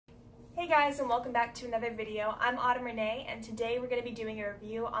Hey guys, and welcome back to another video. I'm Autumn Renee, and today we're going to be doing a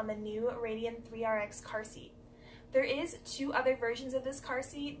review on the new Radian 3RX car seat. There is two other versions of this car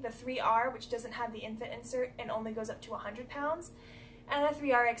seat, the 3R, which doesn't have the infant insert and only goes up to 100 pounds, and the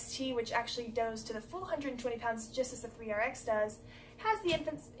 3RXT, which actually goes to the full 120 pounds just as the 3RX does, has the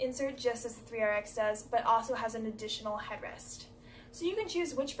infant insert just as the 3RX does, but also has an additional headrest. So you can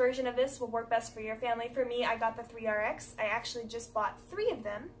choose which version of this will work best for your family. For me, I got the 3RX. I actually just bought 3 of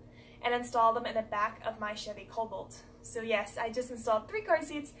them and installed them in the back of my Chevy Cobalt. So yes, I just installed 3 car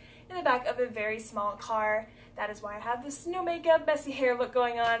seats in the back of a very small car. That is why I have this no makeup, messy hair look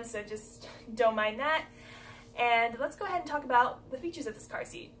going on, so just don't mind that. And let's go ahead and talk about the features of this car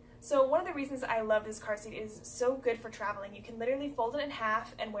seat. So one of the reasons I love this car seat is so good for traveling. You can literally fold it in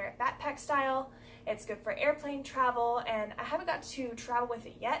half and wear it backpack style. It's good for airplane travel, and I haven't got to travel with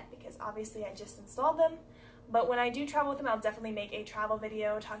it yet because obviously I just installed them. But when I do travel with them, I'll definitely make a travel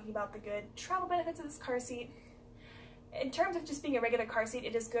video talking about the good travel benefits of this car seat. In terms of just being a regular car seat,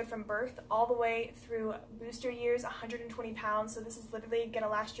 it is good from birth all the way through booster years, 120 pounds. So this is literally going to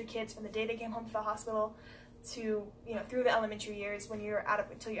last your kids from the day they came home from the hospital to, through the elementary years until you're out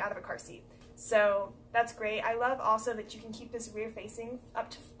of a car seat. So that's great. I love also that you can keep this rear facing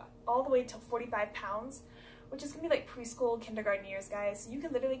up to all the way till 45 pounds, which is going to be like preschool, kindergarten years, guys. So you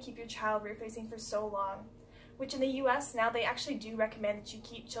can literally keep your child rear facing for so long, which in the US now they actually do recommend that you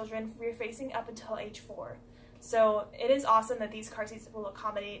keep children rear facing up until age 4. So it is awesome that these car seats will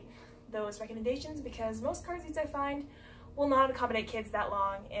accommodate those recommendations, because most car seats I find will not accommodate kids that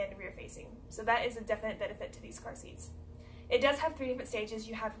long in rear facing. So that is a definite benefit to these car seats. It does have 3 different stages.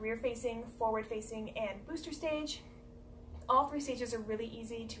 You have rear facing, forward facing, and booster stage. All 3 stages are really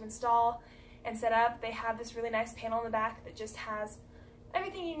easy to install and set up. They have this really nice panel in the back that just has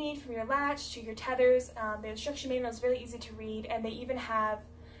everything you need from your latch to your tethers. The instruction manual is really easy to read, and they even have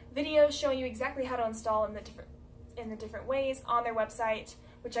videos showing you exactly how to install in the different ways on their website,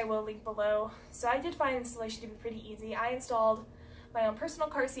 which I will link below. So I did find installation to be pretty easy. I installed my own personal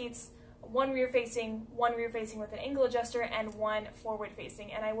car seats, one rear facing with an angle adjuster, and one forward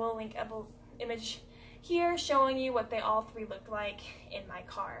facing, and I will link an image here showing you what they all 3 look like in my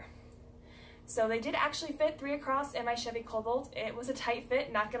car. So they did actually fit 3 across in my Chevy Cobalt. It was a tight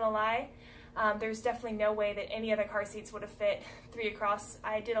fit, not gonna lie. There's definitely no way that any other car seats would have fit 3 across.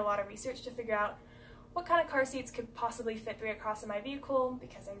 I did a lot of research to figure out what kind of car seats could possibly fit 3 across in my vehicle,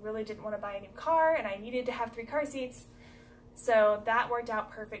 because I really didn't want to buy a new car and I needed to have 3 car seats. So that worked out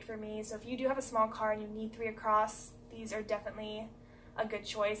perfect for me. So if you do have a small car and you need 3 across, these are definitely a good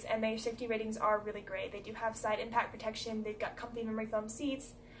choice, and their safety ratings are really great. They do have side impact protection. They've got comfy memory foam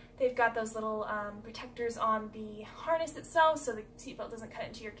seats. They've got those little protectors on the harness itself so the seatbelt doesn't cut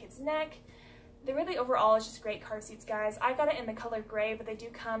into your kid's neck. They're really, overall, it's just great car seats, guys. I got it in the color gray, but they do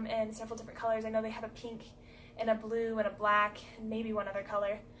come in several different colors. I know they have a pink and a blue and a black and maybe one other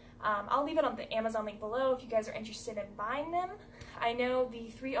color. I'll leave it on the Amazon link below if you guys are interested in buying them. I know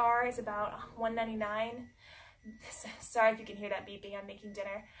the 3R is about $199. Sorry if you can hear that beeping, I'm making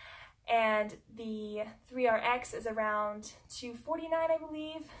dinner. And the 3RX is around $249, I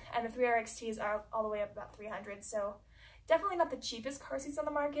believe, and the 3RXT is all the way up about $300. So definitely not the cheapest car seats on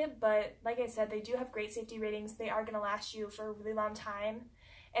the market, but like I said, they do have great safety ratings. They are going to last you for a really long time.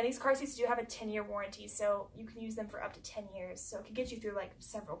 And these car seats do have a 10-year warranty, so you can use them for up to 10 years. So it could get you through like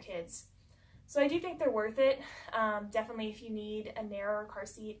several kids. So I do think they're worth it, definitely if you need a narrower car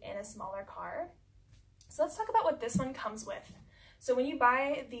seat in a smaller car. So let's talk about what this one comes with. So when you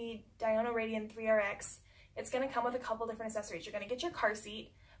buy the Diono Radian 3RX, it's going to come with a couple different accessories. You're going to get your car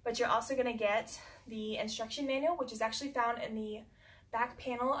seat, but you're also going to get the instruction manual, which is actually found in the back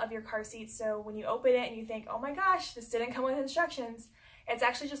panel of your car seat. So when you open it and you think, oh my gosh, this didn't come with instructions, it's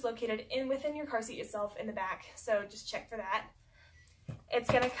actually just located within your car seat itself in the back. So just check for that.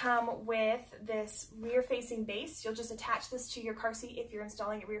 It's going to come with this rear-facing base. You'll just attach this to your car seat if you're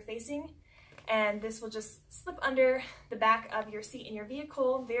installing it rear-facing. And this will just slip under the back of your seat in your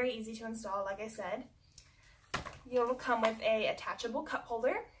vehicle. Very easy to install, like I said. You'll come with a attachable cup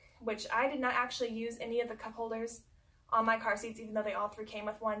holder, which I did not actually use any of the cup holders on my car seats, even though they all 3 came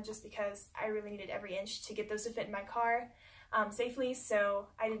with one, just because I really needed every inch to get those to fit in my car safely. So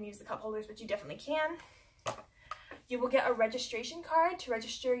I didn't use the cup holders, but you definitely can. You will get a registration card to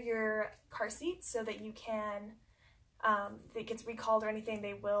register your car seat so that you can, if it gets recalled or anything,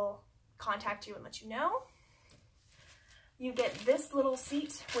 they will contact you and let you know. You get this little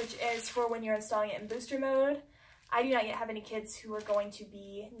seat, which is for when you're installing it in booster mode. I do not yet have any kids who are going to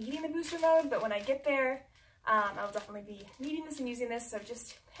be needing the booster mode, but when I get there, I'll definitely be needing this and using this, so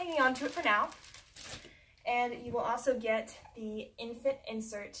just hanging on to it for now. And you will also get the infant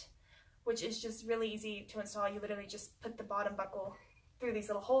insert, which is just really easy to install. You literally just put the bottom buckle through these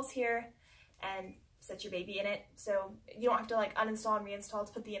little holes here and set your baby in it. So you don't have to like uninstall and reinstall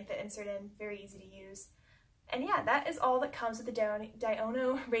to put the infant insert in. Very easy to use. And yeah, that is all that comes with the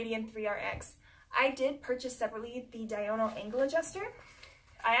Diono Radian 3RX. I did purchase separately the Diono angle adjuster.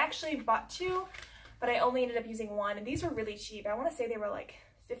 I actually bought two, but I only ended up using one, and these were really cheap. I want to say they were like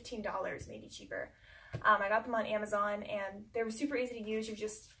 $15, maybe cheaper. I got them on Amazon, and they were super easy to use. You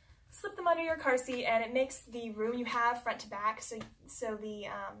just slip them under your car seat, and it makes the room you have front to back, so the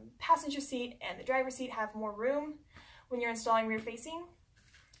passenger seat and the driver's seat have more room when you're installing rear facing.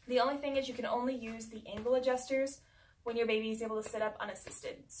 The only thing is you can only use the angle adjusters when your baby is able to sit up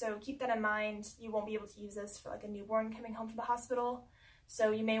unassisted. So keep that in mind. You won't be able to use this for like a newborn coming home from the hospital.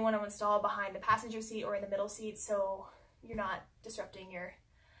 So you may want to install behind the passenger seat or in the middle seat so you're not disrupting your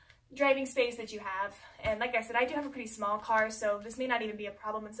driving space that you have. And like I said, I do have a pretty small car, so this may not even be a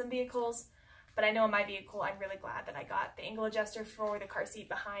problem in some vehicles, but I know in my vehicle I'm really glad that I got the angle adjuster for the car seat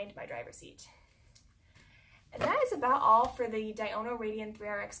behind my driver's seat. And that is about all for the Diono Radian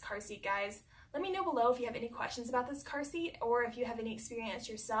 3RX car seat, guys. Let me know below if you have any questions about this car seat or if you have any experience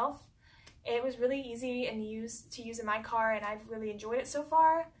yourself. It was really easy and to use in my car, and I've really enjoyed it so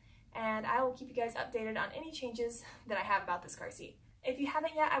far. And I will keep you guys updated on any changes that I have about this car seat. If you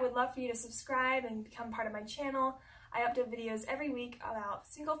haven't yet, I would love for you to subscribe and become part of my channel. I upload videos every week about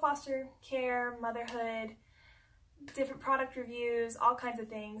single foster care, motherhood, different product reviews, all kinds of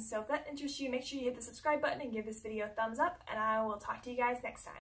things. So if that interests you, make sure you hit the subscribe button and give this video a thumbs up, and I will talk to you guys next time.